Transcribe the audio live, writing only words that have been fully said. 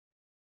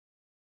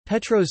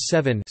Petros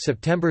VII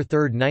 (September 3,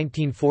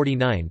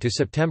 1949 to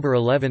September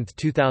 11,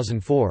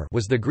 2004)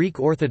 was the Greek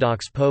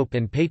Orthodox Pope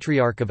and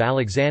Patriarch of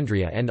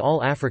Alexandria and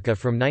all Africa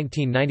from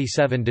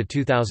 1997 to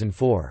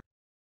 2004.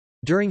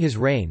 During his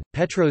reign,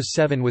 Petros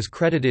VII was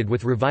credited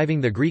with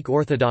reviving the Greek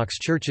Orthodox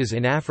churches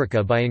in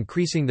Africa by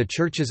increasing the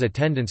church's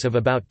attendance of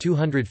about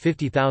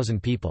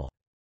 250,000 people.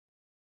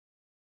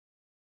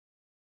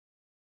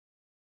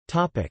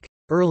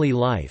 Early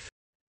life.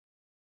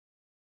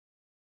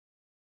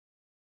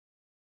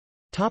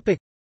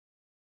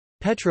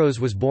 Petros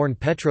was born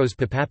Petros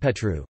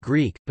Papapetrou,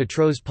 Greek,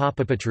 Petros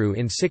Papapetrou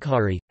in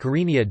Sikhari,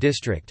 Kyrenia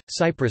district,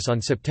 Cyprus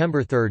on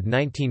September 3,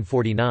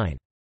 1949.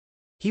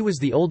 He was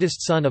the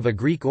oldest son of a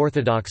Greek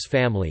Orthodox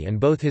family and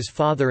both his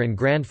father and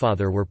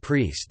grandfather were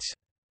priests.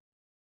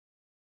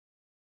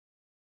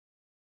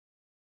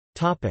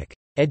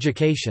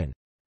 Education.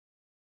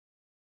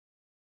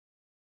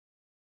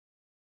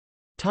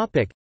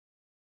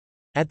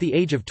 At the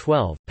age of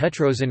 12,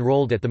 Petros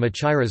enrolled at the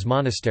Machiras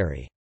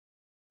monastery.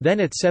 Then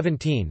at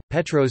 17,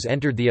 Petros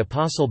entered the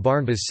Apostle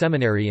Barnabas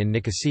Seminary in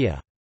Nicosia.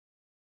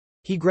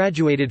 He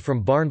graduated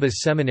from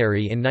Barnabas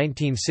Seminary in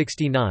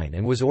 1969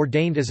 and was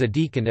ordained as a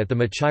deacon at the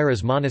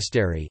Machiras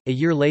monastery. A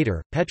year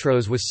later,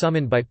 Petros was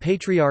summoned by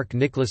Patriarch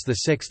Nicholas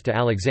VI to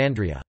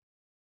Alexandria.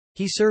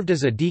 He served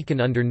as a deacon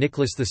under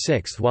Nicholas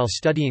VI while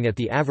studying at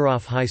the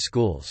Avarov High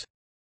Schools.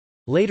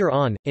 Later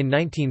on, in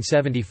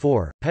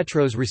 1974,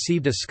 Petros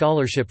received a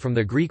scholarship from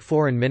the Greek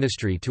Foreign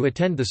Ministry to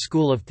attend the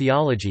School of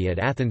Theology at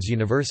Athens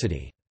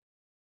University.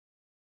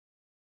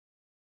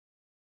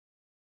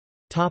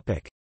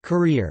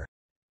 Career.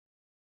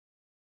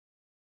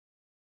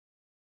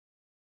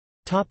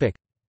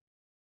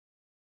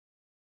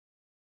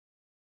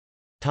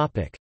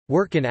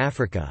 Work in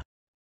Africa.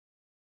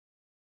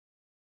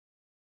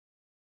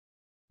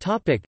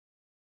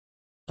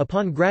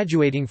 Upon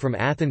graduating from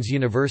Athens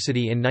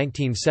University in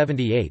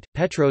 1978,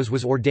 Petros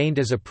was ordained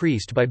as a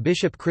priest by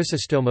Bishop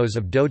Chrysostomos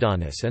of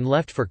Dodonis and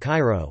left for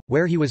Cairo,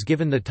 where he was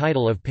given the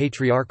title of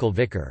Patriarchal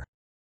Vicar.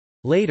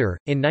 Later,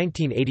 in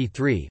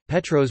 1983,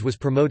 Petros was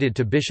promoted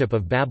to Bishop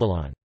of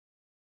Babylon.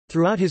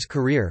 Throughout his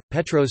career,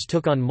 Petros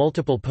took on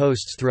multiple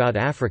posts throughout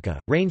Africa,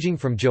 ranging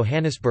from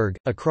Johannesburg,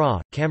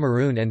 Accra,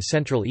 Cameroon and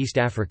Central East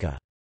Africa.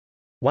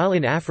 While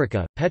in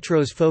Africa,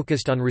 Petros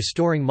focused on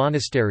restoring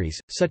monasteries,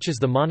 such as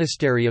the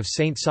monastery of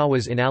St.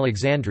 Sawas in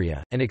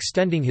Alexandria, and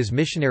extending his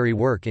missionary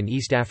work in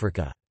East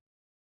Africa.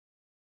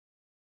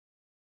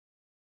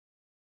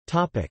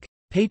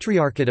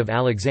 Patriarchate of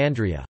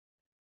Alexandria.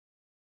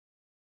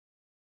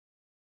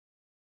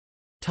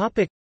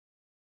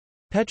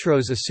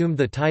 Petros assumed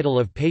the title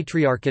of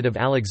Patriarchate of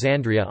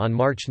Alexandria on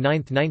March 9,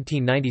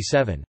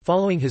 1997,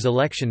 following his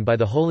election by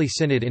the Holy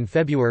Synod in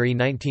February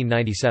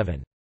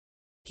 1997.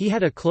 He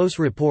had a close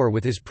rapport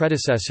with his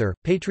predecessor,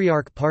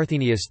 Patriarch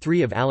Parthenius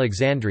III of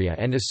Alexandria,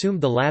 and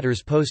assumed the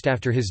latter's post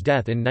after his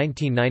death in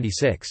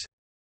 1996.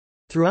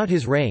 Throughout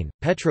his reign,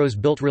 Petros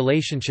built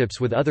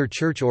relationships with other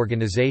church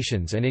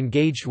organizations and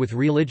engaged with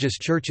religious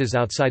churches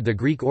outside the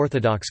Greek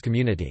Orthodox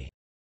community.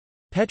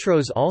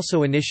 Petros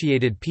also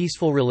initiated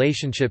peaceful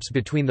relationships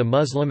between the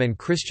Muslim and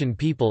Christian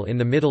people in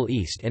the Middle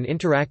East and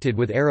interacted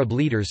with Arab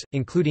leaders,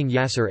 including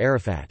Yasser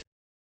Arafat.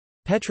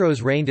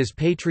 Petros reigned as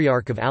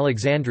Patriarch of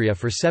Alexandria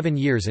for 7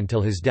 years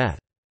until his death.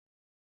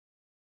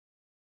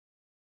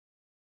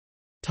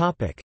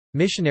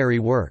 Missionary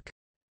work.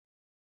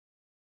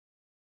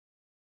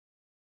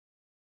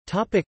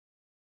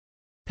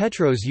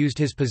 Petros used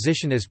his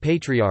position as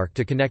Patriarch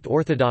to connect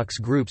Orthodox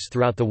groups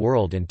throughout the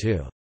world and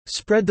to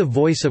spread the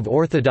voice of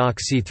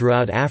orthodoxy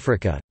throughout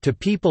Africa, to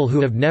people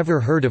who have never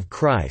heard of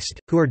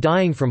Christ, who are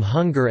dying from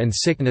hunger and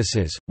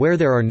sicknesses, where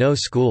there are no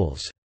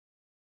schools."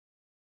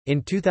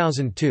 In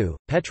 2002,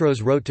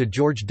 Petros wrote to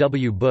George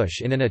W.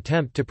 Bush in an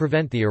attempt to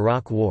prevent the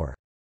Iraq War.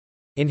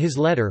 In his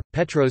letter,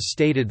 Petros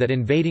stated that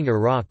invading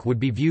Iraq would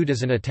be viewed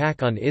as an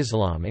attack on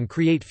Islam and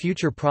create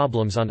future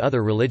problems on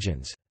other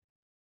religions.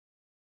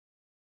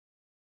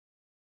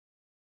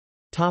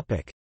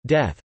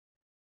 Death.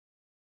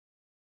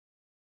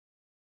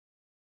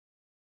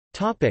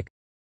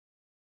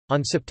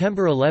 On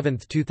September 11,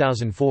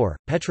 2004,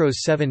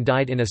 Petros VII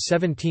died in a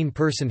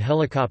 17-person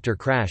helicopter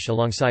crash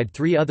alongside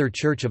 3 other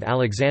Church of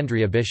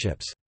Alexandria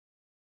bishops.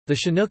 The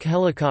Chinook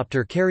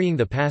helicopter carrying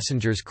the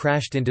passengers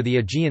crashed into the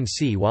Aegean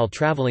Sea while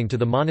traveling to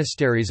the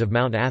monasteries of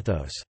Mount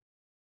Athos.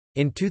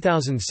 In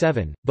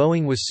 2007,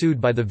 Boeing was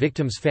sued by the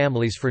victims'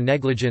 families for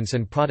negligence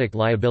and product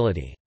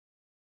liability.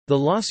 The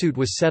lawsuit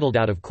was settled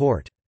out of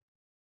court.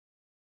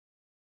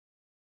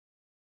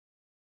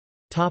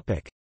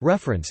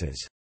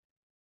 References.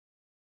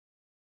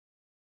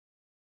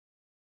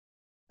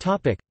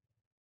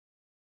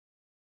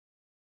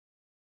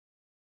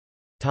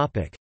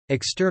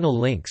 External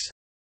links.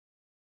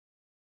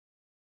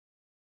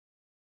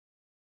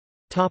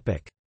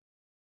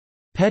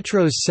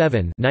 Petros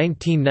VII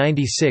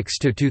 1996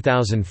 to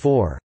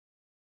 2004.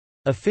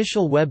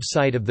 Official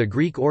website of the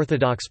Greek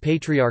Orthodox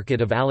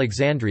Patriarchate of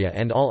Alexandria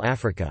and All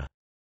Africa.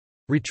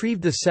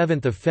 Retrieved 7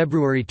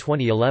 February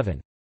 2011.